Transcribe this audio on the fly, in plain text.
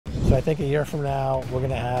So I think a year from now, we're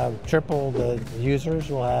going to have triple the users.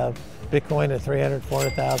 We'll have Bitcoin at 300,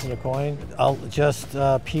 400,000 a coin.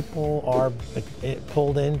 People are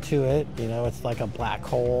pulled into it. You know, it's like a black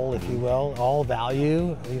hole, if you will. All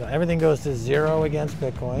value, you know, everything goes to zero against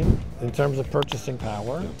Bitcoin in terms of purchasing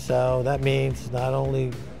power. So that means not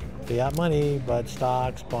only fiat money, but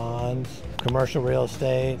stocks, bonds, commercial real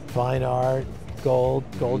estate, fine art, gold.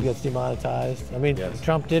 Gold gets demonetized. I mean, yes.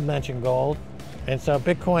 Trump did mention gold. And so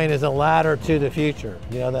Bitcoin is a ladder to the future.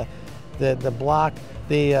 You know, the block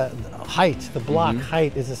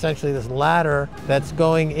height is essentially this ladder that's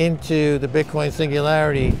going into the Bitcoin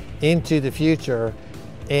singularity into the future,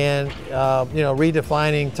 and you know,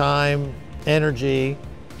 redefining time, energy,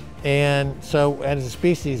 and so as a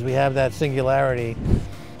species we have that singularity.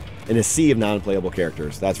 In a sea of non-playable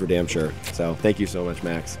characters, that's for damn sure. So thank you so much,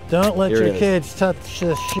 Max. Don't let your kids touch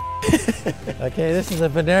this shit. Okay, this is a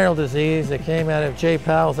venereal disease that came out of Jay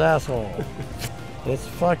Powell's asshole. It's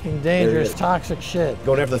fucking dangerous, toxic shit.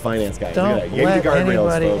 Going after the finance guy. Don't let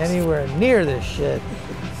anybody anywhere near this shit.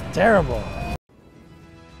 It's terrible.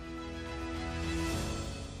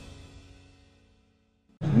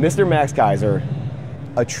 Mr. Max Keiser,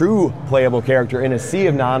 a true playable character in a sea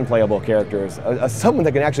of non-playable characters, someone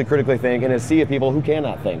that can actually critically think in a sea of people who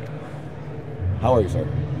cannot think. How are you, sir?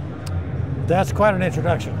 That's quite an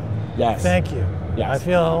introduction. Yes. Thank you. Yes. I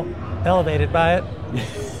feel elevated by it.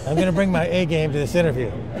 I'm going to bring my A game to this interview.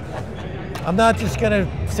 I'm not just going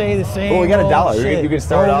to say the same we got $1. Shit you can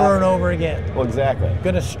start over and over again. Well, exactly. I'm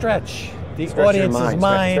going to stretch the audience's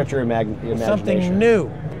mind. Stretch your imagination. Something new,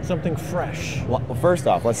 something fresh. Well, first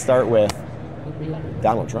off, let's start with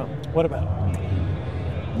Donald Trump. What about?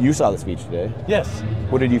 You saw the speech today. Yes.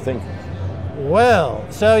 What did you think? Well,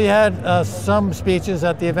 so you had some speeches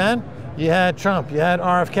at the event. You had Trump, you had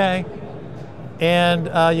RFK, and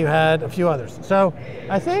you had a few others. So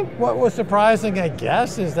I think what was surprising, I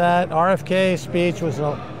guess, is that RFK's speech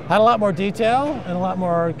had a lot more detail and a lot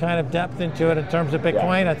more kind of depth into it in terms of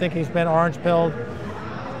Bitcoin. Yeah. I think he's been orange-pilled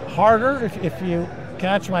harder, if you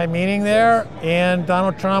catch my meaning there. And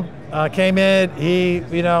Donald Trump came in, he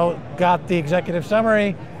got the executive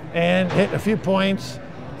summary and hit a few points.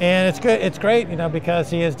 And it's good. It's great, because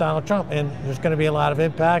he is Donald Trump, and there's going to be a lot of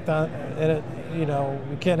impact on it.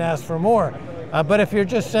 We can't ask for more. But if you're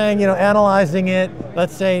just saying, analyzing it,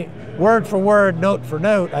 let's say word for word, note for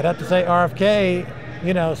note, I'd have to say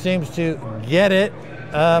RFK, seems to get it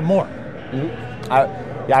more.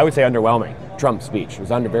 Mm-hmm. I would say underwhelming. Trump's speech was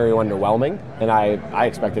very underwhelming, and I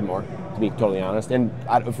expected more, to be totally honest. And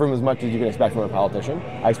from as much as you can expect from a politician,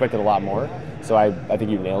 I expected a lot more. So I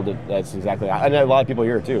think you nailed it. That's exactly, and a lot of people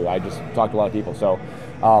here too. I just talked to a lot of people. So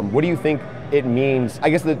what do you think it means,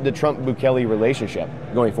 I guess, the Trump-Bukele relationship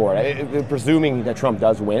going forward? Presuming that Trump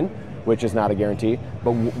does win, which is not a guarantee,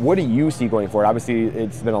 but what do you see going forward? Obviously,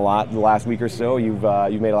 it's been a lot the last week or so. You've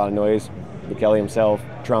made a lot of noise, Bukele himself,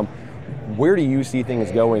 Trump. Where do you see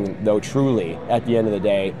things going, though, truly, at the end of the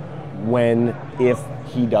day, if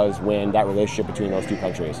he does win, that relationship between those two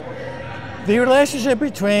countries? The relationship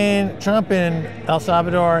between Trump and El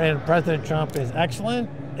Salvador and President Trump is excellent,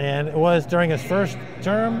 and it was during his first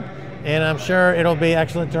term, and I'm sure it'll be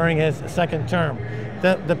excellent during his second term.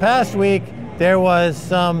 The past week, there was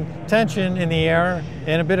some tension in the air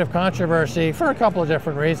and a bit of controversy for a couple of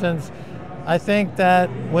different reasons. I think that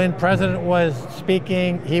when President was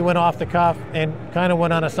speaking, he went off the cuff and kind of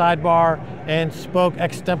went on a sidebar and spoke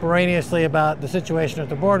extemporaneously about the situation at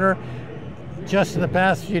the border. Just in the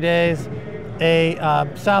past few days, a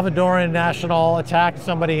Salvadoran national attacked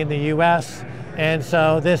somebody in the U.S., and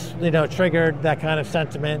so this, triggered that kind of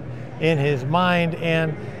sentiment in his mind.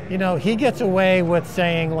 And, he gets away with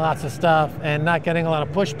saying lots of stuff and not getting a lot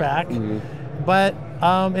of pushback. Mm-hmm. But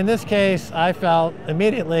in this case, I felt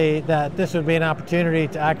immediately that this would be an opportunity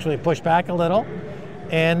to actually push back a little.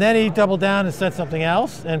 And then he doubled down and said something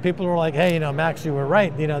else, and people were like, hey, Max, you were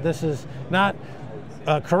right. This is not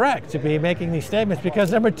correct to be making these statements because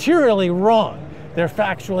they're materially wrong. They're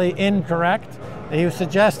factually incorrect. He was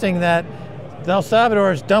suggesting that El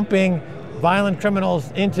Salvador is dumping violent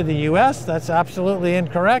criminals into the U.S. That's absolutely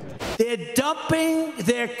incorrect. They're dumping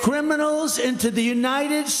their criminals into the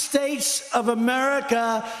United States of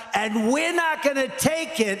America, and we're not going to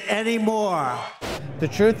take it anymore. The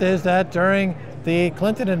truth is that during the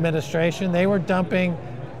Clinton administration, they were dumping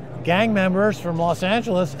gang members from Los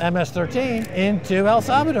Angeles, MS-13, into El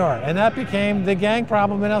Salvador. And that became the gang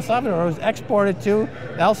problem in El Salvador. It was exported to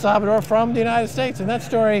El Salvador from the United States. And that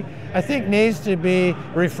story, I think, needs to be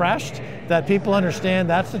refreshed, that people understand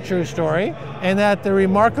that's the true story, and that the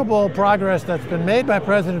remarkable progress that's been made by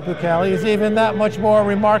President Bukele is even that much more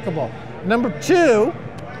remarkable. Number two,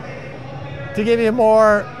 to give you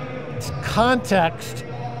more context,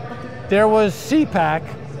 there was CPAC,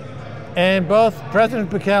 and both President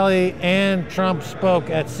Bukele and Trump spoke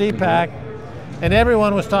at CPAC, and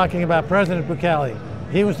everyone was talking about President Bukele.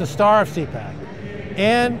 He was the star of CPAC.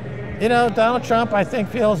 And, you know, Donald Trump, I think,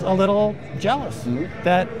 feels a little jealous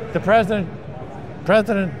that the President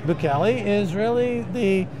Bukele is really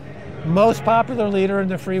the most popular leader in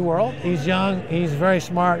the free world. He's young, he's very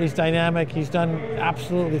smart, he's dynamic, he's done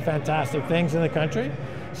absolutely fantastic things in the country.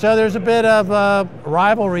 So there's a bit of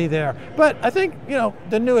rivalry there. But I think, you know,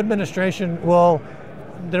 the new administration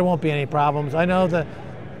there won't be any problems. I know that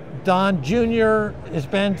Don Jr. has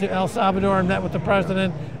been to El Salvador and met with the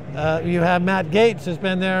president. You have Matt Gaetz has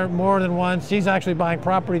been there more than once. He's actually buying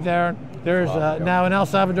property there. There's now an El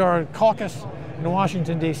Salvador caucus in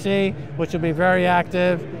Washington, D.C., which will be very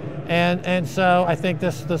active. And so I think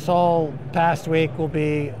this whole past week will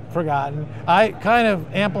be forgotten. I kind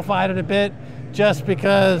of amplified it a bit just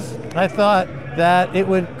because I thought that it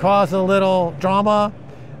would cause a little drama,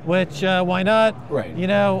 which why not? Right. You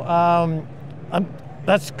know,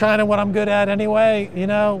 that's kind of what I'm good at anyway, you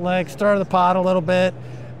know, like stir the pot a little bit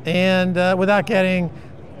and without getting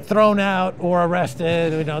thrown out or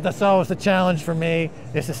arrested. You know, that's always the challenge for me,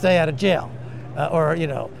 is to stay out of jail or, you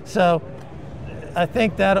know, so I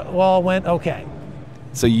think that all went okay.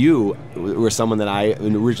 So you were someone that I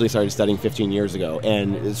originally started studying 15 years ago,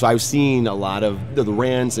 and so I've seen a lot of the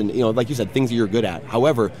rants and, you know, like you said, things that you're good at.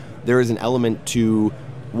 However, there is an element to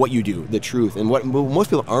what you do, the truth, and what most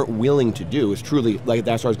people aren't willing to do is truly, like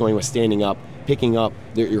that's where I was going with standing up, picking up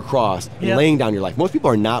your cross, and laying down your life. Most people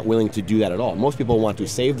are not willing to do that at all. Most people want to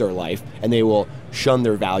save their life, and they will shun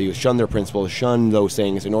their values, shun their principles, shun those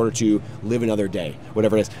things in order to live another day,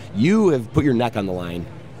 whatever it is. You have put your neck on the line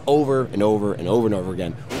over and over and over and over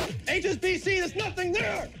again. HSBC, there's nothing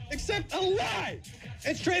there except a lie.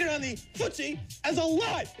 It's traded on the FTSE as a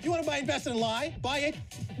lie. If you want to invest in a lie, buy it.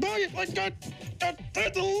 Buy it.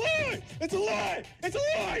 It's a lie. It's a lie. It's a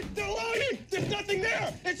lie. They're lying. There's nothing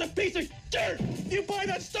there. It's a piece of dirt. You buy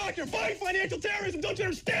that stock, you're buying financial terrorism. Don't you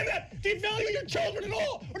understand that? Do you value your children at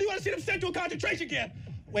all? Or do you want to see them sent to a concentration camp?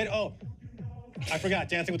 Wait, I forgot.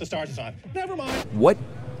 Dancing with the Stars is on. Never mind.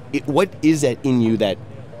 What is it in you that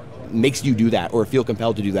makes you do that or feel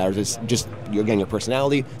compelled to do that? Or is it just, again, your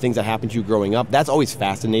personality, things that happened to you growing up? That's always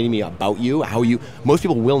fascinating me about you, most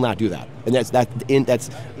people will not do that. And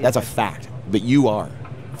that's a fact, but you are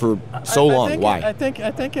for so long. Why? I think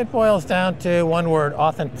it boils down to one word: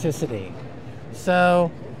 authenticity. So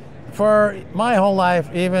for my whole life,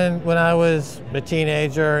 even when I was a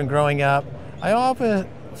teenager and growing up, I often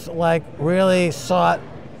really sought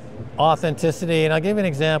authenticity. And I'll give you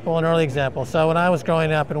an early example. So when I was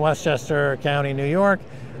growing up in Westchester County, New York,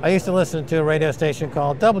 I used to listen to a radio station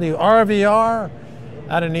called WRVR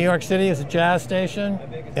out of New York City. It's a jazz station.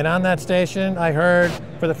 And on that station, I heard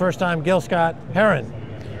for the first time Gil Scott-Heron,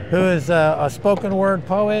 who is a spoken word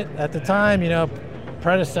poet at the time, you know,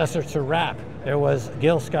 predecessor to rap. There was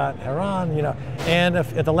Gil Scott-Heron, you know, and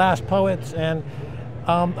the last poets. And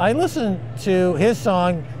I listened to his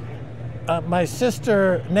song, My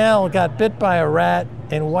Sister Nell Got Bit by a Rat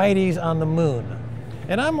in Whitey's on the Moon.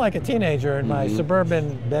 And I'm like a teenager in my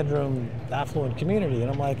suburban bedroom affluent community,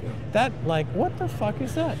 and I'm like, what the fuck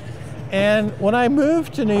is that? And when I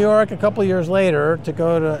moved to New York a couple years later to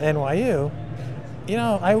go to NYU, you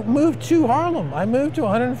know, I moved to Harlem. I moved to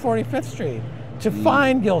 145th Street to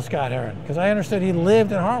find Gil Scott-Heron, because I understood he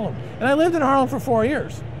lived in Harlem. And I lived in Harlem for 4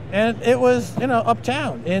 years. And it was, you know,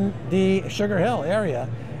 uptown in the Sugar Hill area,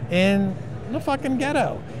 in the fucking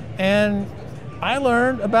ghetto. And I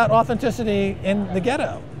learned about authenticity in the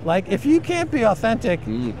ghetto. Like, if you can't be authentic,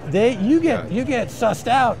 you get sussed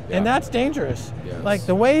out, and that's dangerous. Yes. Like,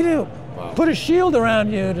 the way to put a shield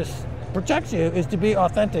around you to protect you is to be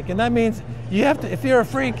authentic. And that means you have to, if you're a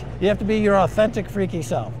freak, you have to be your authentic, freaky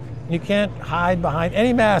self. You can't hide behind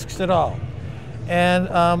any masks at all. And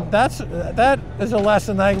that is a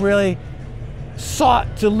lesson I really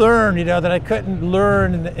sought to learn, you know, that I couldn't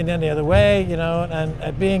learn in any other way, you know.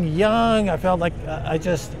 And being young, I felt like I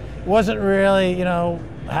just wasn't really, you know,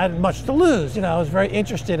 had much to lose. You know, I was very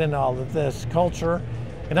interested in all of this culture,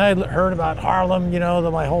 and I had heard about Harlem, you know,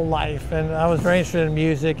 my whole life, and I was very interested in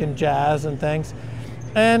music and jazz and things.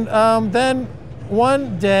 And then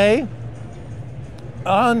one day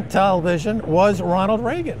on television was Ronald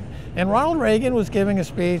Reagan, and Ronald Reagan was giving a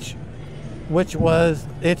speech which was,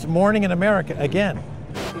 "It's morning in America again."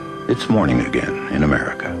 It's morning again in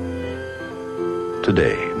America.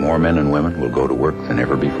 Today, more men and women will go to work than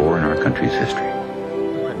ever before in our country's history.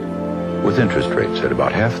 With interest rates at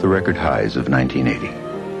about half the record highs of 1980,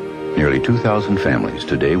 Nearly 2,000 families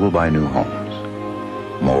today will buy new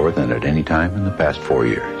homes, more than at any time in the past 4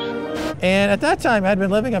 years. And at that time, I'd been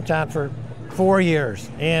living uptown for 4 years,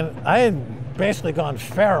 and I had basically gone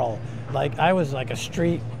feral. Like, I was like a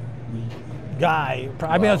street guy.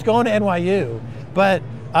 I mean, I was going to NYU, but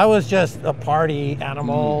I was just a party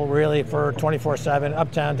animal, really, for 24/7,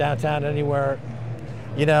 uptown, downtown, anywhere.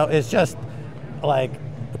 You know, it's just like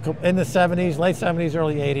in the 70s, late 70s,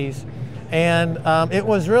 early 80s. And it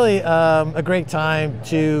was really a great time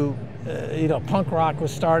to, you know, punk rock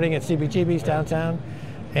was starting at CBGB's downtown.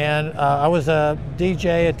 And I was a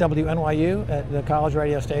DJ at WNYU, at the college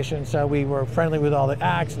radio station, so we were friendly with all the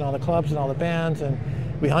acts and all the clubs and all the bands, and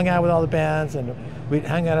we hung out with all the bands, and we'd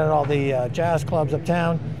hang out at all the jazz clubs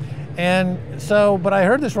uptown. And so, but I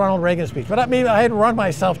heard this Ronald Reagan speech, but I mean, I had run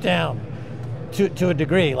myself down to a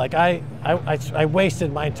degree. Like I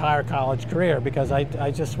wasted my entire college career because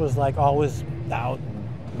I just was like always out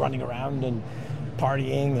and running around and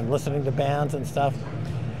partying and listening to bands and stuff.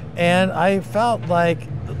 And I felt like,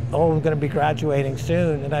 oh, I'm going to be graduating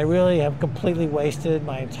soon, and I really have completely wasted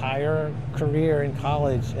my entire career in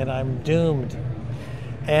college, and I'm doomed.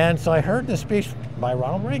 And so I heard this speech by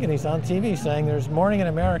Ronald Reagan. He's on TV saying there's morning in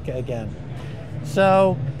America again.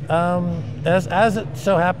 So as it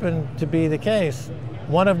so happened to be the case,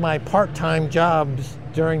 one of my part-time jobs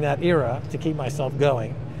during that era to keep myself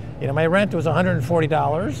going, you know, my rent was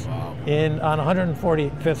 $140 on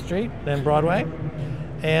 145th Street and Broadway.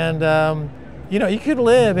 And, you know, you could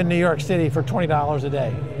live in New York City for $20 a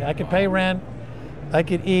day. I could pay rent. I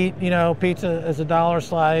could eat, you know, pizza is $1 a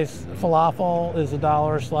slice. Falafel is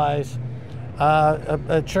 $1 a slice.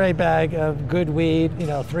 A tray bag of good weed, you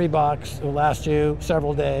know, $3 will last you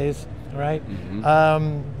several days, right?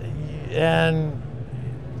 And,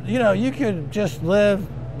 you know, you could just live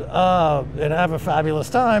and have a fabulous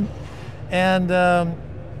time. And,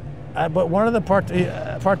 but one of the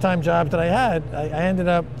part-time jobs that I had, I ended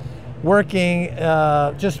up working,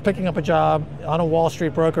 just picking up a job on a Wall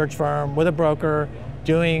Street brokerage firm with a broker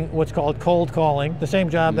doing what's called cold calling, the same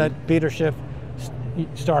job that Peter Schiff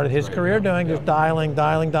started his career doing, just dialing.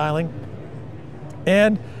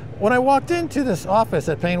 And when I walked into this office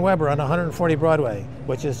at Payne Weber on 140 Broadway,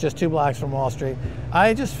 which is just 2 blocks from Wall Street,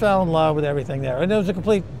 I just fell in love with everything there. And it was a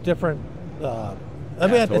complete different, I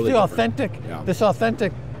mean, totally it's the authentic, this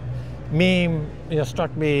authentic meme, you know,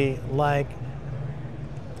 struck me. Like,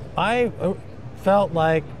 I felt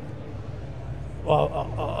like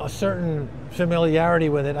a certain familiarity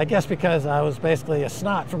with it, I guess because I was basically a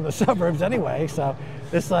snot from the suburbs anyway. So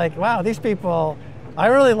it's like, wow, these people, I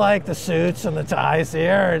really like the suits and the ties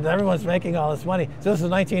here, and everyone's making all this money. So this is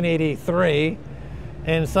 1983,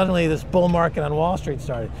 and suddenly this bull market on Wall Street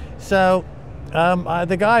started. So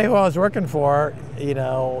the guy who I was working for, you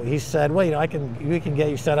know, he said, well, you know, we can get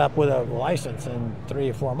you set up with a license in 3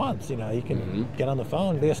 or 4 months. You know, you can get on the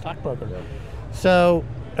phone and be a stockbroker. So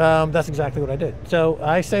that's exactly what I did. So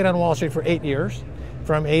I stayed on Wall Street for 8 years,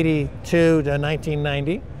 from 82 to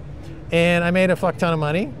 1990, and I made a fuck ton of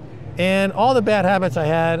money. And all the bad habits I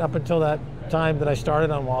had up until that time that I started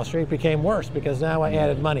on Wall Street became worse because now I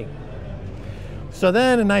added money. So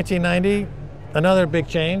then in 1990, another big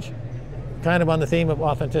change, kind of on the theme of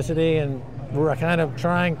authenticity, and we're kind of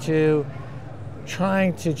trying to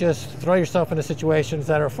just throw yourself into situations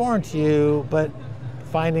that are foreign to you, but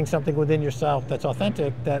finding something within yourself that's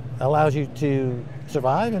authentic that allows you to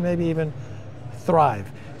survive and maybe even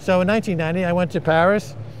thrive. So in 1990, I went to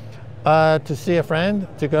Paris to see a friend,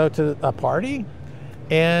 to go to a party,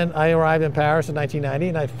 and I arrived in Paris in 1990,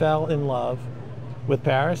 and I fell in love with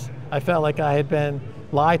Paris. I felt like I had been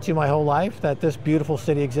lied to my whole life, that this beautiful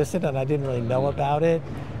city existed, and I didn't really know about it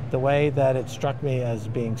the way that it struck me as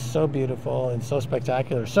being so beautiful and so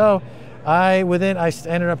spectacular. So I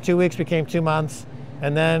ended up 2 weeks, became 2 months,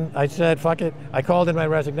 and then I said, fuck it. I called in my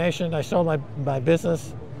resignation, I sold my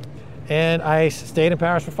business, and I stayed in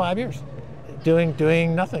Paris for 5 years,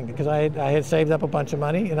 doing nothing, because I had saved up a bunch of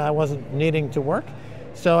money and I wasn't needing to work.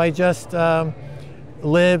 So I just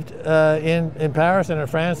lived in Paris and in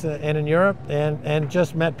France and in Europe, and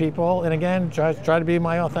just met people, and again try to be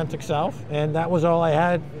my authentic self, and that was all I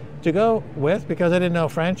had to go with because I didn't know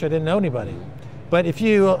French, I didn't know anybody. But if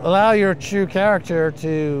you allow your true character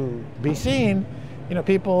to be seen, you know,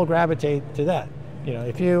 people gravitate to that. You know,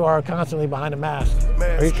 if you are constantly behind a mask,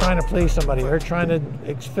 or you're trying to please somebody, or trying to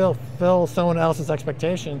fulfill someone else's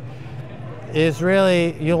expectation, is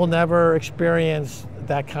really, you'll never experience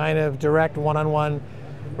that kind of direct one-on-one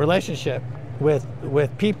relationship with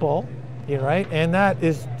people, you know, right? And that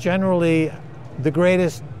is generally the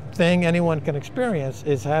greatest thing anyone can experience,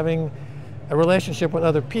 is having a relationship with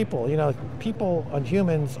other people. You know, people and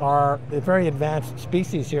humans are a very advanced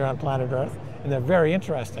species here on planet Earth, and they're very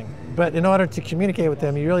interesting. But in order to communicate with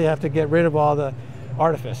them, you really have to get rid of all the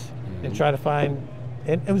artifice and try to find,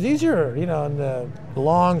 and it was easier, you know, in the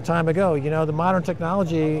long time ago. You know, the modern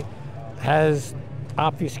technology has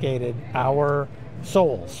obfuscated our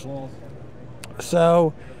souls.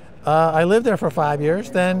 So I lived there for 5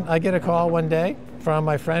 years. Then I get a call one day from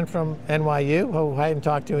my friend from NYU, who I hadn't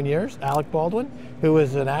talked to in years, Alec Baldwin, who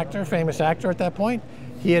was an actor, famous actor at that point.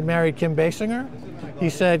 He had married Kim Basinger.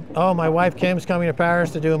 He said, oh, my wife Kim's coming to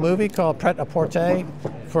Paris to do a movie called Pret-a-Porter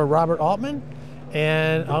for Robert Altman,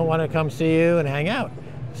 and I want to come see you and hang out.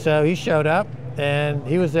 So he showed up, and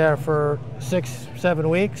he was there for 6-7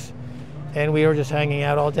 weeks, and we were just hanging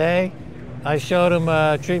out all day. I showed him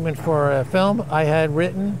a treatment for a film I had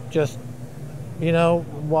written just, you know,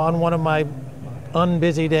 on one of my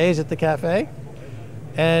unbusy days at the cafe.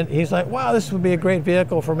 And he's like, wow, this would be a great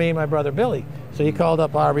vehicle for me and my brother Billy. So he called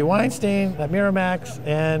up Harvey Weinstein at Miramax,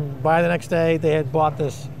 and by the next day they had bought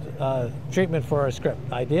this treatment for a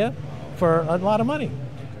script idea for a lot of money.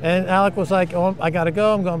 And Alec was like, oh, I gotta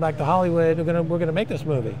go, I'm going back to Hollywood, we're gonna make this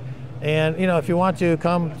movie. And you know, if you want to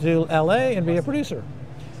come to LA and be a producer.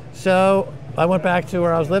 So I went back to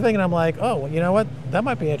where I was living, and I'm like, oh, well, you know what, that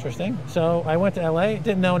might be interesting. So I went to LA,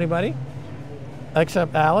 didn't know anybody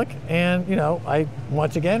except Alec, and you know, I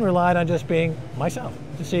once again relied on just being myself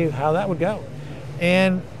to see how that would go.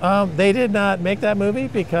 And they did not make that movie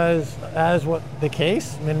because, as what the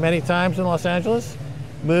case, many times in Los Angeles,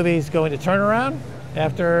 movies go into turnaround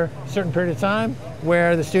after a certain period of time,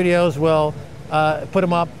 where the studios will put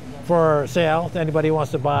them up for sale to anybody who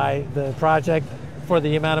wants to buy the project for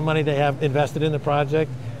the amount of money they have invested in the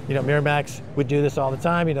project. You know, Miramax would do this all the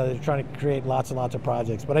time. You know, they're trying to create lots and lots of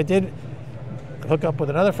projects. But I did hook up with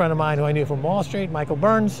another friend of mine who I knew from Wall Street, Michael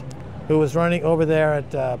Burns, who was running over there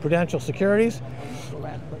at Prudential Securities.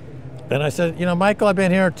 And I said, you know, Michael, I've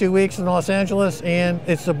been here 2 weeks in Los Angeles, and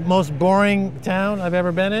it's the most boring town I've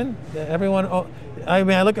ever been in. Everyone, I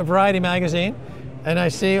mean, I look at Variety magazine, and I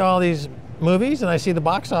see all these movies, and I see the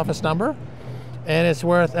box office number, and it's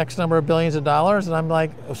worth X number of billions of dollars, and I'm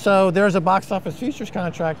like, so there's a box office futures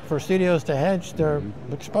contract for studios to hedge their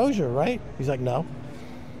exposure, right? He's like, no.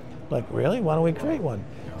 Like, really? Why don't we create one?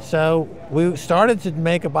 So we started to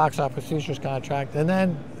make a box office futures contract, and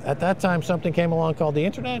then at that time something came along called the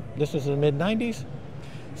internet. This was in the mid-90s.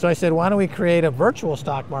 So I said, why don't we create a virtual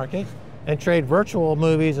stock market and trade virtual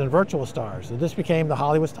movies and virtual stars? So this became the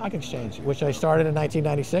Hollywood Stock Exchange, which I started in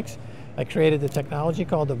 1996. I created the technology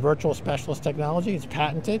called the Virtual Specialist Technology. It's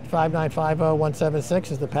patented.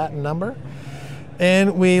 5950176 is the patent number.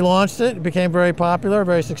 And we launched it. It became very popular,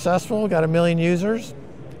 very successful, got 1 million users.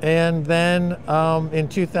 And then in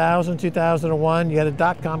 2000, 2001, you had a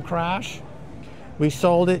dot-com crash. We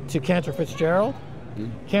sold it to Cantor Fitzgerald.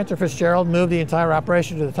 Cantor Fitzgerald moved the entire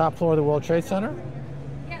operation to the top floor of the World Trade Center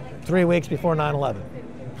 3 weeks before 9/11.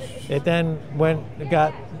 It then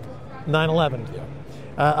got 9/11.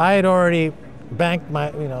 I had already banked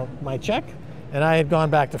my check, and I had gone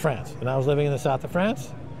back to France. And I was living in the south of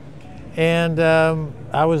France. And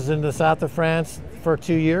I was in the south of France for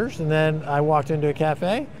 2 years, and then I walked into a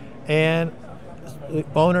cafe, and the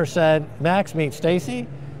owner said, Max, meet Stacy.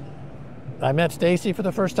 I met Stacy for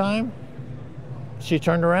the first time. She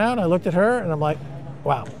turned around, I looked at her, and I'm like,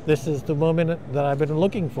 wow, this is the woman that I've been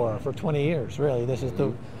looking for 20 years, really. This is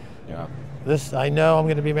I know I'm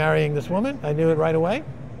going to be marrying this woman. I knew it right away.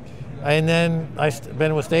 And then I've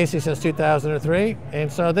been with Stacy since 2003.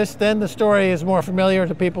 And so then the story is more familiar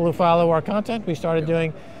to people who follow our content. We started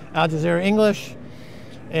doing Al Jazeera English,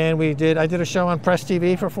 and I did a show on Press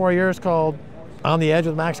TV for 4 years called On the Edge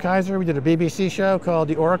with Max Keiser. We did a BBC show called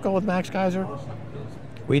The Oracle with Max Keiser.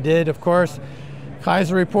 We did, of course,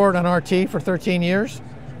 Keiser Report on RT for 13 years.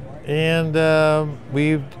 And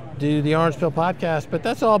we do the Orange Pill podcast, but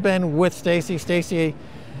that's all been with Stacy. Stacy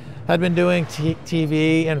had been doing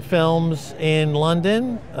TV and films in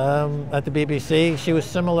London at the BBC. She was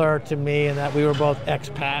similar to me in that we were both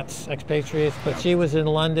expatriates, but she was in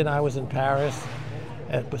London, I was in Paris.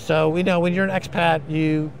 So, you know, when you're an expat,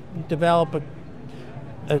 you develop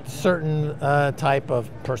a certain type of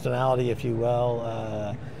personality, if you will,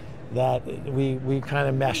 that we kind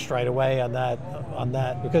of meshed right away on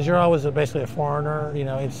that, because you're always basically a foreigner, you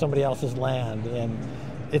know, in somebody else's land, and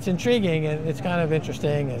it's intriguing and it's kind of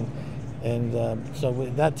interesting, and so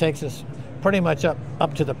that takes us pretty much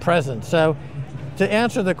up to the present. So to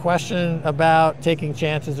answer the question about taking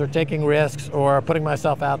chances or taking risks or putting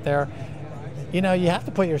myself out there, you know, you have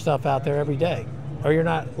to put yourself out there every day or you're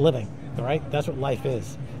not living, right? That's what life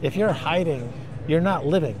is. If you're hiding, you're not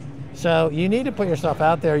living. So you need to put yourself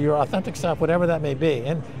out there, your authentic self, whatever that may be.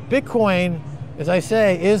 And Bitcoin, as I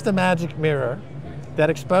say, is the magic mirror that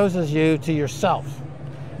exposes you to yourself.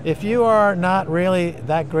 If you are not really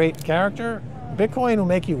that great character, Bitcoin will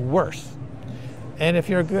make you worse. And if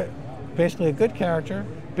you're basically a good character,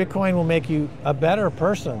 Bitcoin will make you a better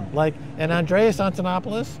person. And Andreas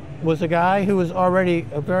Antonopoulos was a guy who was already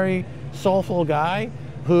a very soulful guy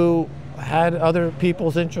who had other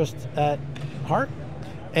people's interests at heart,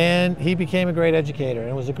 and he became a great educator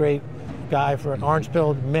and was a great guy for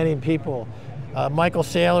orange-pilled many people. Michael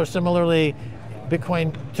Saylor, similarly,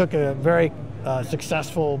 Bitcoin took a very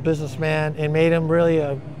successful businessman and made him really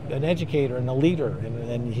an educator and a leader,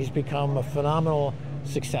 and he's become a phenomenal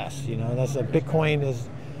success. That's Bitcoin has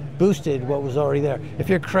boosted what was already there. If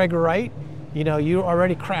you're Craig Wright, you're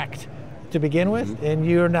already cracked to begin with, and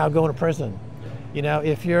you're now going to prison.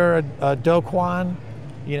 If you're a Do Kwon,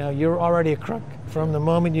 you're already a crook from the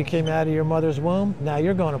moment you came out of your mother's womb. Now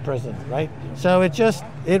you're going to prison, right? So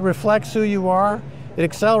it reflects who you are, it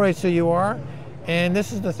accelerates who you are, and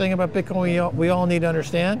this is the thing about Bitcoin we all need to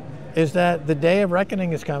understand, is that the day of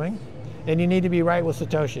reckoning is coming, and you need to be right with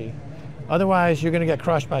Satoshi. Otherwise, you're going to get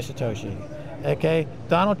crushed by Satoshi. Okay?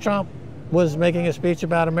 Donald Trump was making a speech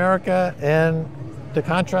about America, and the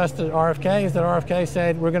contrast to RFK is that RFK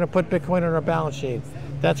said, we're going to put Bitcoin on our balance sheet.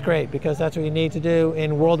 That's great, because that's what you need to do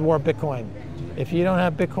in World War Bitcoin. If you don't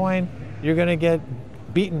have Bitcoin, you're going to get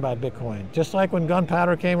beaten by Bitcoin. Just like when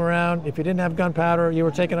gunpowder came around, if you didn't have gunpowder, you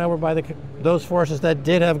were taken over by those forces that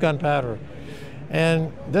did have gunpowder.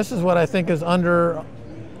 And this is what I think is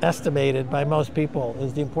underestimated by most people,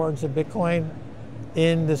 is the importance of Bitcoin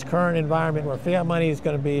in this current environment where fiat money is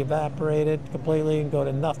going to be evaporated completely and go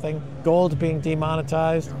to nothing. Gold's being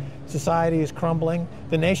demonetized. Society is crumbling.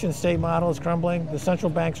 The nation state model is crumbling. The central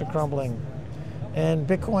banks are crumbling. And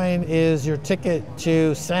Bitcoin is your ticket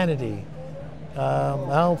to sanity.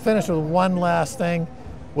 I'll finish with one last thing,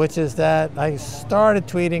 which is that I started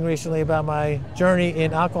tweeting recently about my journey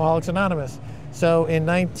in Alcoholics Anonymous. So in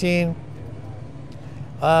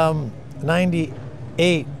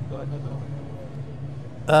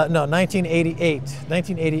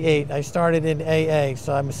 1988, I started in AA,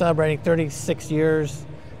 so I'm celebrating 36 years.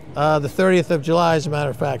 The 30th of July, as a matter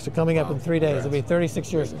of fact, so coming up in 3 days, it'll be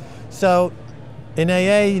 36 years. So in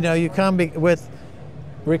AA, you come with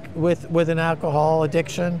an alcohol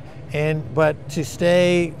addiction, but to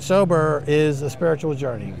stay sober is a spiritual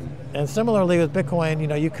journey. And similarly with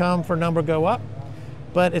Bitcoin, you come for number go up,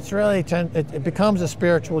 but it's really it becomes a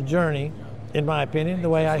spiritual journey, in my opinion, the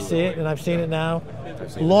way I see it, and I've seen it now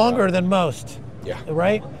longer than most. Yeah.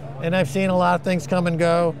 Right? And I've seen a lot of things come and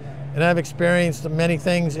go, and I've experienced many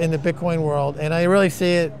things in the Bitcoin world, and I really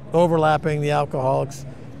see it overlapping the alcoholics,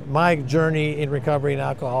 my journey in recovery in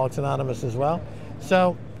Alcoholics Anonymous as well.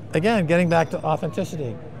 So again, getting back to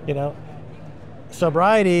authenticity,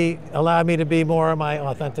 sobriety allowed me to be more of my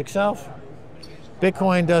authentic self.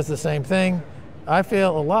 Bitcoin does the same thing. I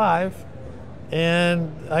feel alive,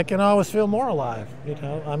 and I can always feel more alive.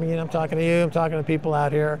 I'm talking to you, I'm talking to people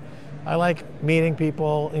out here. I like meeting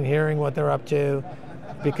people and hearing what they're up to,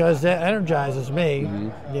 because that energizes me,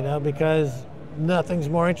 because nothing's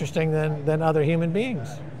more interesting than other human beings.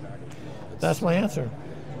 That's my answer.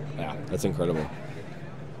 Yeah, that's incredible.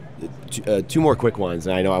 Two more quick ones,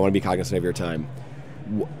 and I know I want to be cognizant of your time.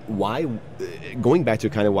 Why, going back to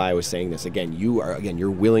kind of why I was saying this,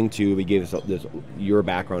 you're willing to give this your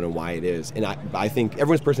background and why it is. And I think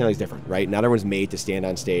everyone's personality is different, right? Not everyone's made to stand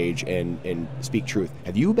on stage and speak truth.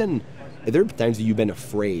 Are there times that you've been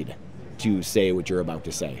afraid to say what you're about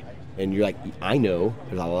to say? And you're like, I know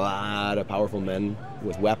there's a lot of powerful men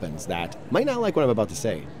with weapons that might not like what I'm about to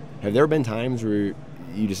say. Have there been times where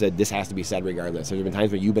you just said, this has to be said regardless? Have there been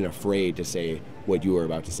times where you've been afraid to say what you were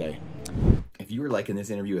about to say? If you were liking this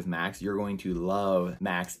interview with Max, you're going to love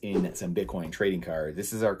Max in some Bitcoin trading cards.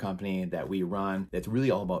 This is our company that we run that's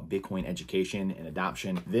really all about Bitcoin education and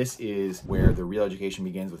adoption. This is where the real education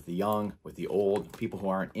begins, with the young, with the old, people who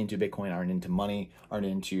aren't into Bitcoin, aren't into money, aren't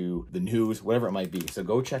into the news, whatever it might be. So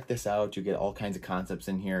go check this out. You get all kinds of concepts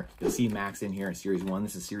in here. You'll see Max in here in Series 1.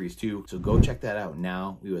 This is Series 2. So go check that out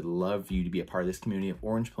now. We would love for you to be a part of this community of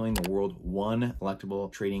orange pilling the world, one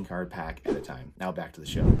collectible trading card pack at a time. Now back to the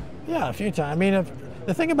show. Yeah, a few times. I mean,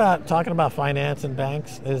 the thing about talking about finance and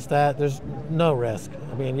banks is that there's no risk.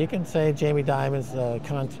 I mean, you can say Jamie Dimon's a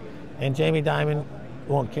cunt, and Jamie Dimon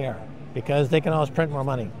won't care, because they can always print more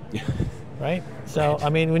money, right? So, I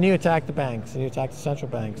mean, when you attack the banks and you attack the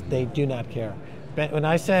central banks, they do not care. But when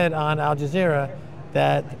I said on Al Jazeera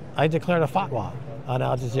that I declared a fatwa on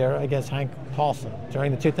Al Jazeera against Hank Paulson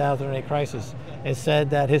during the 2008 crisis and said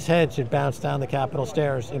that his head should bounce down the Capitol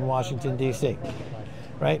stairs in Washington, D.C.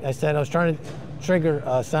 Right? I said I was trying to trigger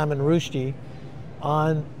Salman Rushdie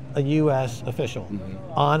on a U.S. official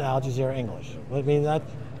on Al Jazeera English. I mean, that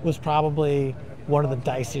was probably one of the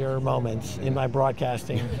dicier moments in my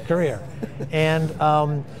broadcasting career.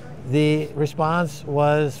 And the response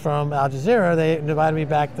was from Al Jazeera. They invited me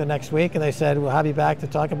back the next week, and they said, "We'll have you back to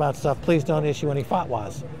talk about stuff. Please don't issue any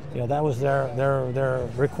fatwas." That was their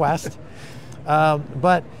request.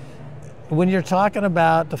 But when you're talking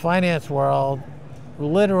about the finance world,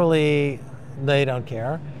 literally, they don't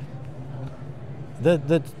care.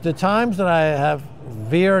 The times that I have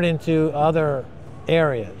veered into other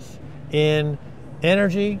areas in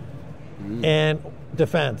energy and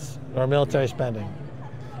defense or military spending.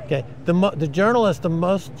 Okay, the most journalist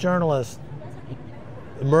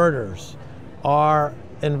murders are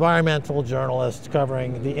environmental journalists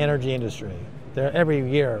covering the energy industry.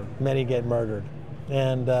 Every year, many get murdered,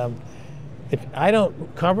 and if I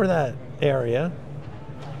don't cover that area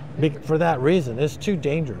for that reason, it's too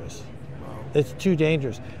dangerous. It's too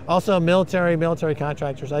dangerous. Also, military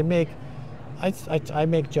contractors. I make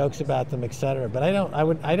jokes about them, etc. But I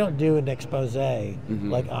don't do an expose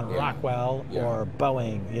like on Rockwell or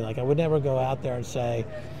Boeing. Like I would never go out there and say,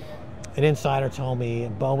 an insider told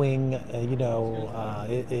me Boeing,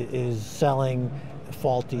 is selling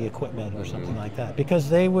faulty equipment or something like that, because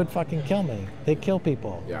they would fucking kill me. They kill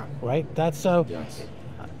people. Yeah. Right. That's so. Yes.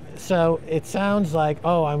 So it sounds like,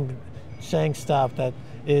 oh, I'm saying stuff that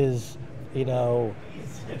is,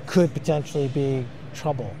 could potentially be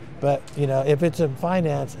trouble. But, if it's in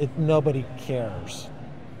finance, nobody cares,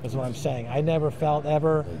 is what I'm saying. I never felt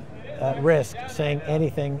ever at risk saying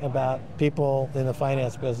anything about people in the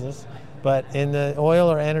finance business. But in the oil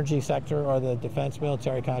or energy sector or the defense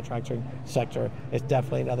military contracting sector, it's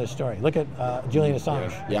definitely another story. Look at Julian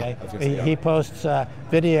Assange. He posts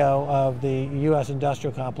video of the U.S.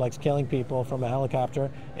 industrial complex killing people from a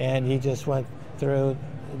helicopter, and he just went through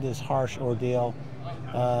this harsh ordeal.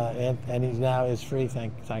 And he now is free,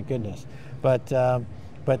 thank goodness. But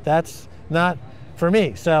that's not for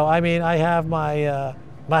me. So I mean, I have my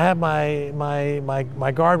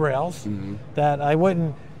guardrails that I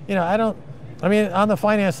wouldn't. On the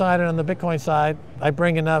finance side and on the Bitcoin side, I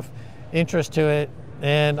bring enough interest to it,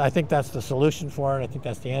 and I think that's the solution for it. I think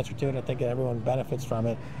that's the answer to it. I think everyone benefits from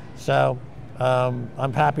it. So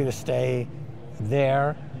I'm happy to stay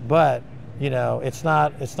there, but. It's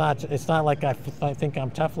not like I think I'm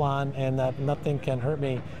Teflon and that nothing can hurt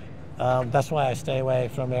me. That's why I stay away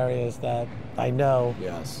from areas that I know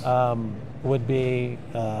would be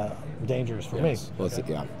dangerous for me. Well,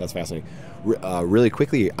 that's fascinating. Really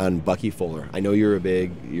quickly on Bucky Fuller. I know you're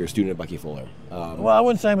a student of Bucky Fuller. Well, I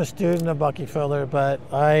wouldn't say I'm a student of Bucky Fuller, but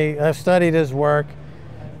I've studied his work.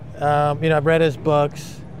 I've read his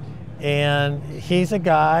books. And he's a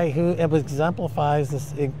guy who exemplifies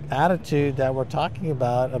this attitude that we're talking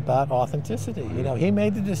about authenticity. He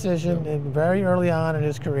made the decision very early on in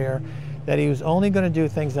his career that he was only going to do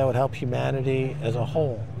things that would help humanity as a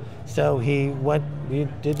whole. So he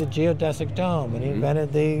did the geodesic dome, and he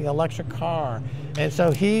invented the electric car. And so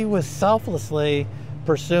he was selflessly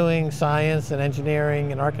pursuing science and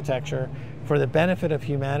engineering and architecture for the benefit of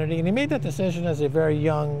humanity. And he made that decision as a very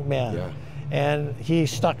young man. Yeah. And he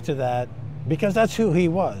stuck to that because that's who he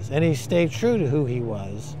was. And he stayed true to who he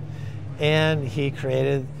was. And he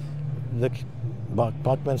created the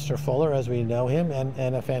Buckminster Fuller as we know him,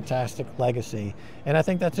 and a fantastic legacy. And I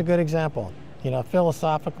think that's a good example.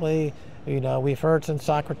 Philosophically, we've heard since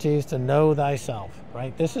Socrates to know thyself,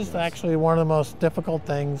 right? This is actually one of the most difficult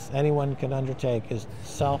things anyone can undertake, is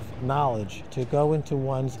self-knowledge, to go into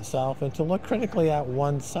one's self and to look critically at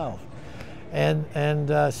oneself. And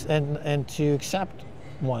to accept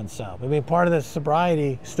oneself. I mean, part of the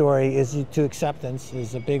sobriety story is to acceptance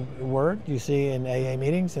is a big word you see in AA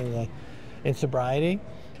meetings and in sobriety,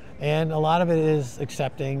 and a lot of it is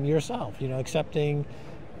accepting yourself. Accepting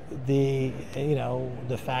the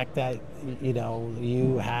fact that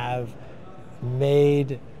you have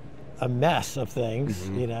made a mess of things.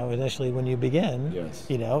 Initially when you begin. Yes.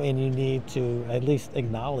 And you need to at least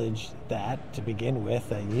acknowledge that to begin with,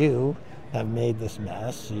 that you have made this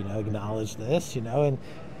mess, acknowledge this, and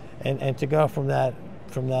to go from that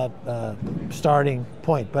starting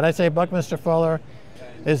point. But I'd say Buckminster Fuller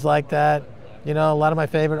is like that. A lot of my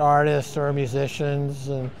favorite artists are musicians,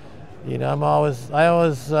 and I'm always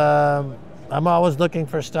looking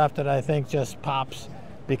for stuff that I think just pops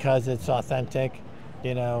because it's authentic,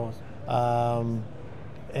 and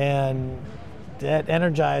that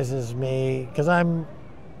energizes me because I'm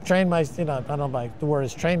trained I don't know if the word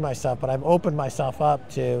is trained myself, but I've opened myself up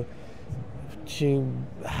to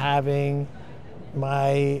having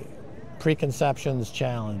my preconceptions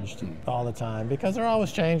challenged all the time, because they're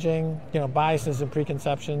always changing. Biases and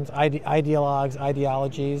preconceptions,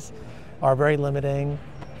 ideologies are very limiting.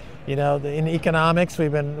 In economics,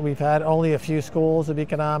 we've had only a few schools of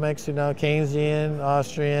economics. Keynesian,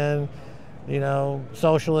 Austrian,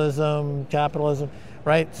 socialism, capitalism,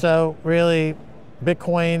 right? So really,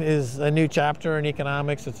 Bitcoin is a new chapter in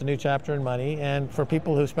economics. It's a new chapter in money. And for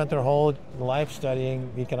people who spent their whole life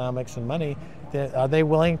studying economics and money, are they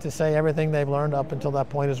willing to say everything they've learned up until that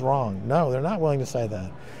point is wrong? No, they're not willing to say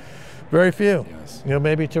that. Very few. Yes.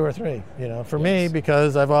 Maybe 2 or 3. For me,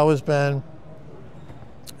 because I've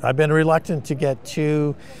been reluctant to get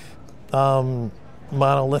too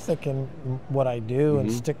monolithic in what I do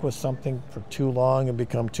and stick with something for too long and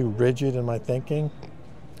become too rigid in my thinking.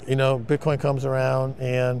 Bitcoin comes around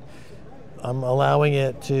and I'm allowing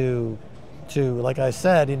it to like I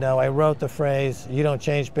said, I wrote the phrase, you don't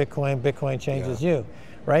change Bitcoin, Bitcoin changes you,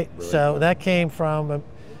 right? So that came from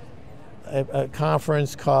a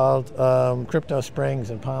conference called Crypto Springs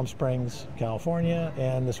in Palm Springs, California,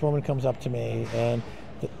 and this woman comes up to me and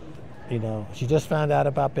she just found out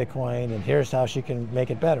about Bitcoin and here's how she can make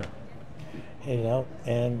it better.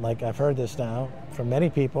 And like I've heard this now from many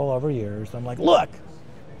people over years. I'm like, look,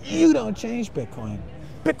 you don't change Bitcoin.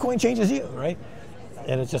 Bitcoin changes you, right?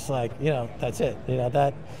 And it's just like, that's it.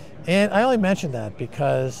 That. And I only mention that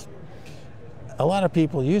because a lot of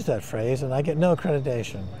people use that phrase and I get no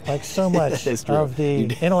accreditation. Like so much of the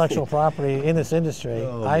intellectual property in this industry,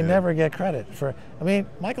 I never get credit for.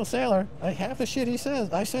 Michael Saylor, half the shit he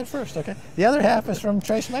says, I said first, okay? The other half is from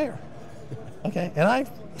Trace Mayer, okay? And I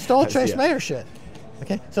stole Trace Mayer shit,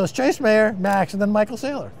 okay? So it's Trace Mayer, Max, and then Michael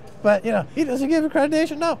Saylor. But, he doesn't give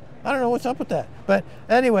accreditation? No, I don't know what's up with that. But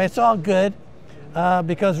anyway, it's all good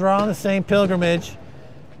because we're on the same pilgrimage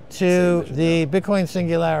to the Bitcoin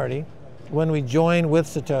singularity when we join with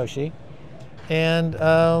Satoshi. And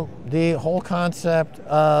the whole concept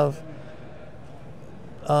of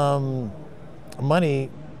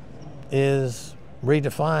money is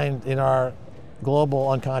redefined in our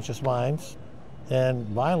global unconscious minds, and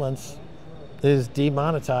violence is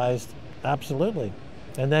demonetized, absolutely.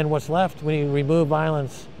 And then what's left when you remove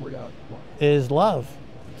violence is love.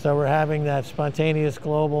 So we're having that spontaneous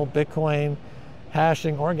global Bitcoin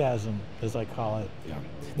hashing orgasm, as I call it,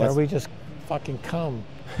 where we just fucking come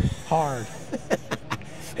hard.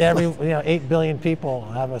 Every 8 billion people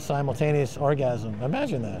have a simultaneous orgasm.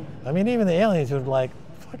 Imagine that. Even the aliens would be like,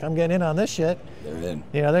 fuck, I'm getting in on this shit. They're in.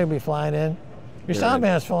 They'd be flying in. Your sound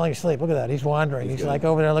man's falling asleep. Look at that. He's wandering. He's like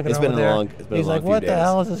over there looking over there. He's like, what the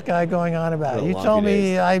hell is this guy going on about? You told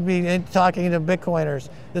me I'd be talking to Bitcoiners.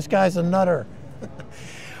 This guy's a nutter.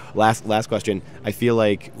 Last question. I feel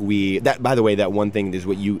like by the way, that one thing is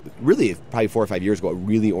what you really, probably 4 or 5 years ago,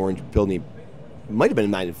 really orange-pilled me. Might have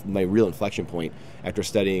been my real inflection point after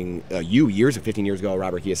studying 15 years ago,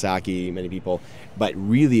 Robert Kiyosaki, many people, but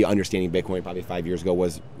really understanding Bitcoin probably 5 years ago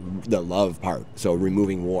was the love part. So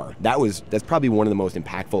removing war. That's probably one of the most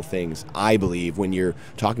impactful things, I believe, when you're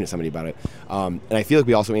talking to somebody about it. And I feel like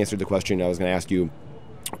we also answered the question I was going to ask you,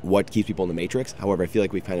 what keeps people in the matrix. However, I feel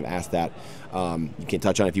like we've kind of asked that. You can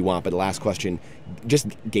touch on it if you want, but the last question, just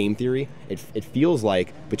game theory. It feels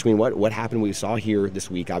like between what happened, we saw here this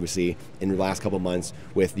week, obviously, in the last couple of months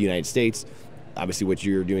with the United States, obviously what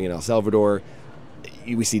you're doing in El Salvador,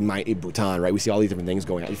 we see Bhutan, right? We see all these different things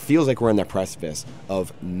going on. It feels like we're on the precipice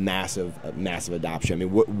of massive adoption.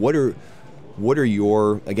 What are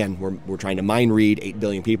your, again, we're trying to mind read 8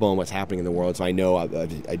 billion people and what's happening in the world, so I know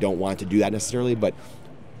I don't want to do that necessarily, but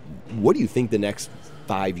what do you think the next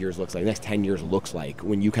 5 years looks like, the next 10 years looks like,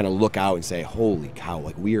 when you kind of look out and say, holy cow,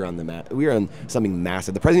 like we are on the map, we are on something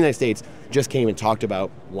massive. The President of the United States just came and talked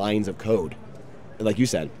about lines of code. Like you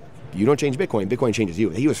said, you don't change Bitcoin, Bitcoin changes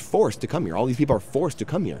you. He was forced to come here. All these people are forced to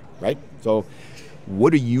come here, right? So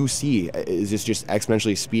what do you see? Is this just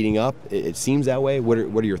exponentially speeding up? It seems that way. What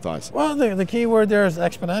are your thoughts? Well, the key word there is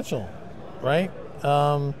exponential, right?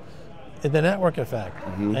 The network effect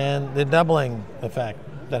and the doubling effect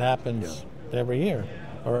that happens every year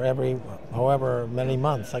or every however many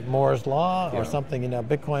months, like Moore's Law or something,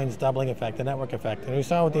 Bitcoin's doubling effect, the network effect. And we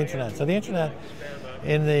saw with the internet. So the internet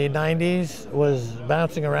in the 90s was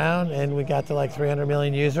bouncing around and we got to like 300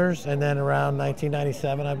 million users. And then around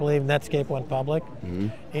 1997, I believe, Netscape went public.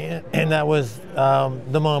 And that was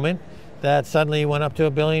the moment that suddenly went up to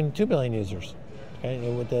 1 billion, 2 billion users. Okay,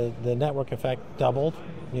 and with the network effect doubled,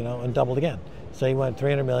 and doubled again. So you went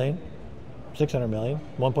 300 million, 600 million,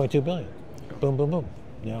 1.2 billion. Boom, boom, boom.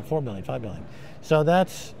 4 billion, 5 billion. So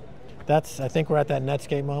that's I think we're at that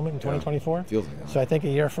Netscape moment in 2024. Feels like that. So I think a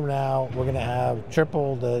year from now, we're going to have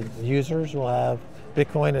triple the users. We'll have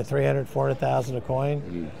Bitcoin at 300, 400,000 a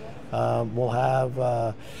coin. We'll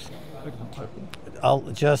have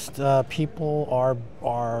people are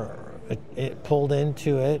pulled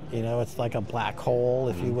into it. It's like a black hole,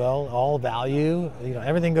 if you will. All value,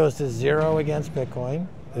 everything goes to zero against Bitcoin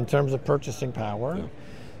in terms of purchasing power. Yeah.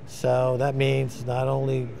 So that means not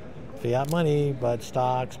only fiat money, but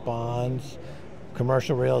stocks, bonds,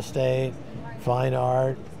 commercial real estate, fine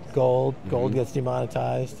art, gold. Gold gets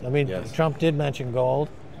demonetized. I mean, Yes. Trump did mention gold,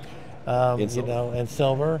 and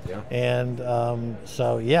silver. Yeah. And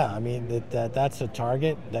so, yeah, I mean, that's a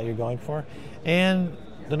target that you're going for. And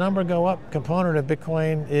the number go up component of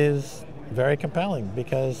Bitcoin is very compelling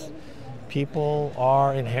because people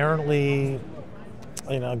are inherently,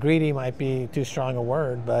 greedy might be too strong a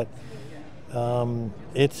word, but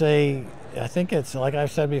I think it's, like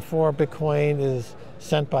I've said before, Bitcoin is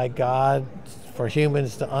sent by God for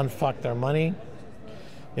humans to unfuck their money.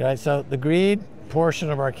 So the greed portion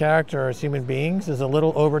of our character as human beings is a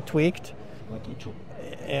little over tweaked.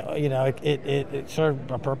 It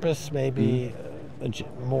served a purpose, maybe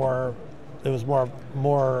more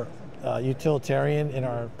utilitarian in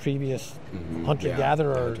our previous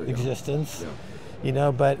hunter-gatherer existence.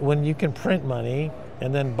 Yeah. But when you can print money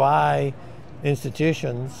and then buy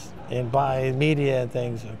institutions and buy media and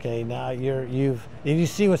things, okay, now you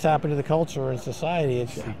see what's happened to the culture and society.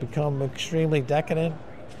 It's become extremely decadent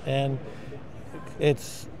and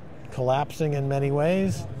it's collapsing in many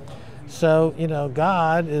ways. So,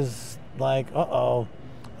 God is like,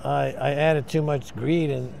 I added too much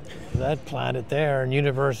greed in that planet there in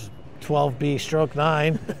universe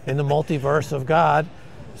 12B/9 in the multiverse of God.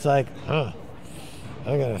 It's like, I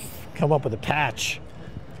gotta come up with a patch.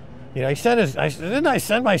 He said, didn't I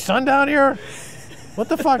send my son down here? What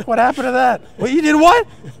the fuck? What happened to that? Well, you did what?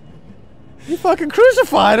 You fucking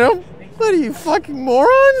crucified him? What are you, fucking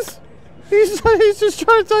morons? He's just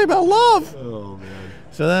trying to tell you about love. Oh, man.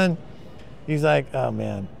 So then he's like, oh,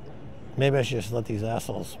 man, maybe I should just let these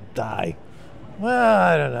assholes die. Well,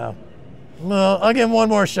 I don't know. Well, I'll give him one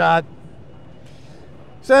more shot.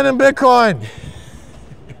 Send him Bitcoin.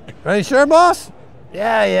 Ready, sure, boss?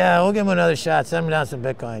 Yeah, we'll give him another shot. Send him down some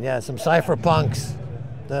Bitcoin. Yeah, some cypherpunks.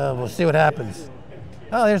 We'll see what happens.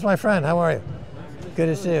 Oh, here's my friend. How are you? Good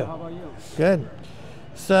to see you. How about you? Good.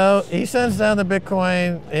 So he sends down the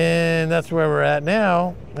Bitcoin, and that's where we're at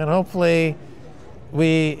now. And hopefully,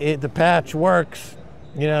 the patch works.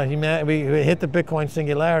 We hit the Bitcoin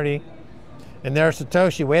singularity, and there's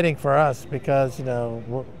Satoshi waiting for us because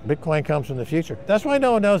Bitcoin comes from the future. That's why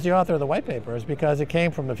no one knows the author of the white paper, is because it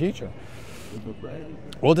came from the future.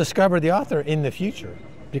 We'll discover the author in the future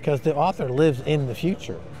because the author lives in the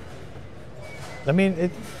future. I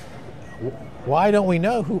mean, why don't we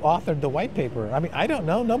know who authored the white paper? I mean, I don't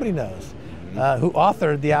know. Nobody knows who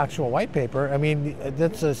authored the actual white paper. I mean,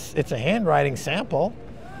 it's a handwriting sample.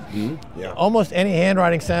 Yeah. Almost any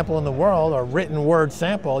handwriting sample in the world or written word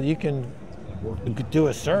sample, you can do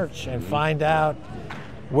a search and find out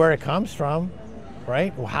where it comes from,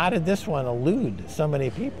 right? Well, how did this one elude so many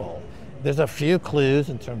people? There's a few clues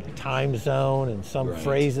in terms of time zone and some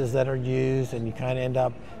phrases that are used, and you kind of end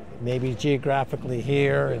up maybe geographically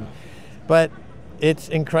here. But it's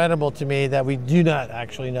incredible to me that we do not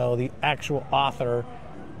actually know the actual author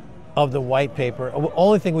of the white paper. The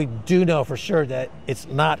only thing we do know for sure that it's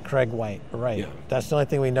not Craig White, right? Yeah. That's the only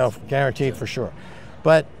thing we know guaranteed for sure.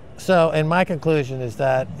 But and my conclusion is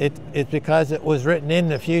that it's because it was written in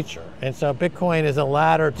the future, and so Bitcoin is a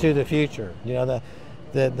ladder to the future.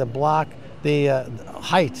 The block,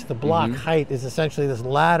 the block height is essentially this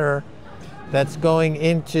ladder that's going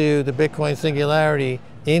into the Bitcoin singularity,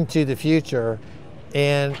 into the future,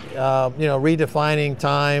 and redefining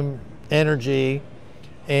time, energy,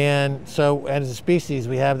 and so as a species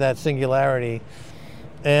we have that singularity,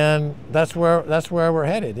 and that's where we're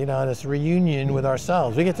headed. This reunion with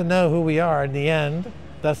ourselves. We get to know who we are in the end.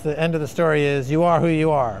 That's the end of the story. Is you are who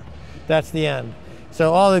you are. That's the end.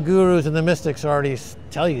 So all the gurus and the mystics already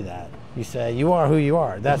tell you that. You say, you are who you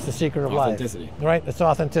are. That's the secret of life. Authenticity. Right? It's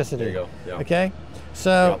authenticity. There you go. Yeah. Okay?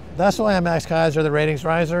 So that's why I'm Max Keiser, the ratings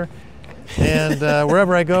riser. And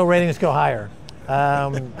wherever I go, ratings go higher.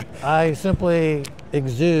 I simply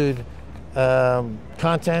exude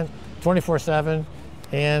content 24/7.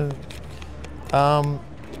 And,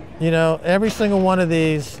 every single one of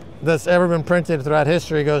these that's ever been printed throughout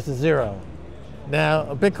history goes to zero.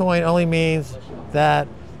 Now, Bitcoin only means that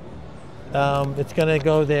it's going to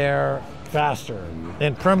go there faster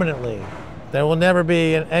and permanently. There will never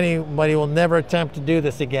be, anybody will never attempt to do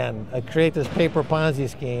this again, create this paper Ponzi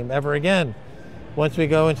scheme ever again, once we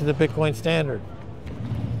go into the Bitcoin standard.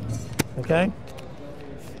 Okay?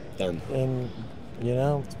 Done. And, you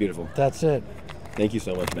know, It's beautiful. that's it. Thank you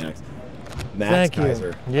so much, Max. Max Thank you.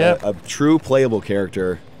 Keiser. Yep. A true playable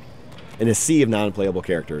character in a sea of non-playable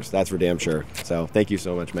characters. That's for damn sure. So thank you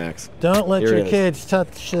so much, Max. Don't let Here your it is. kids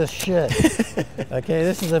touch this shit. Okay,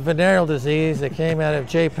 this is a venereal disease that came out of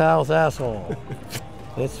Jay Powell's asshole.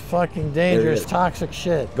 It's fucking dangerous, is. toxic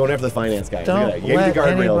shit. Going after the finance guy. Look at Don't that. You gave let the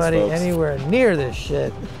guardrails, anybody folks. anywhere near this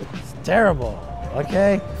shit. It's terrible.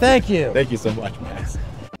 Okay? Thank you. Thank you so much, Max.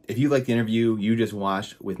 If you like the interview you just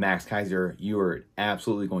watched with Max Keiser, you are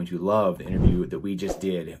absolutely going to love the interview that we just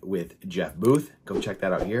did with Jeff Booth. Go check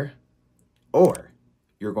that out here. Or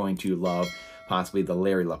you're going to love possibly the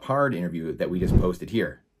Larry Lepard interview that we just posted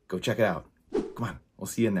here. Go check it out. Come on, we'll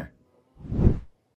see you in there.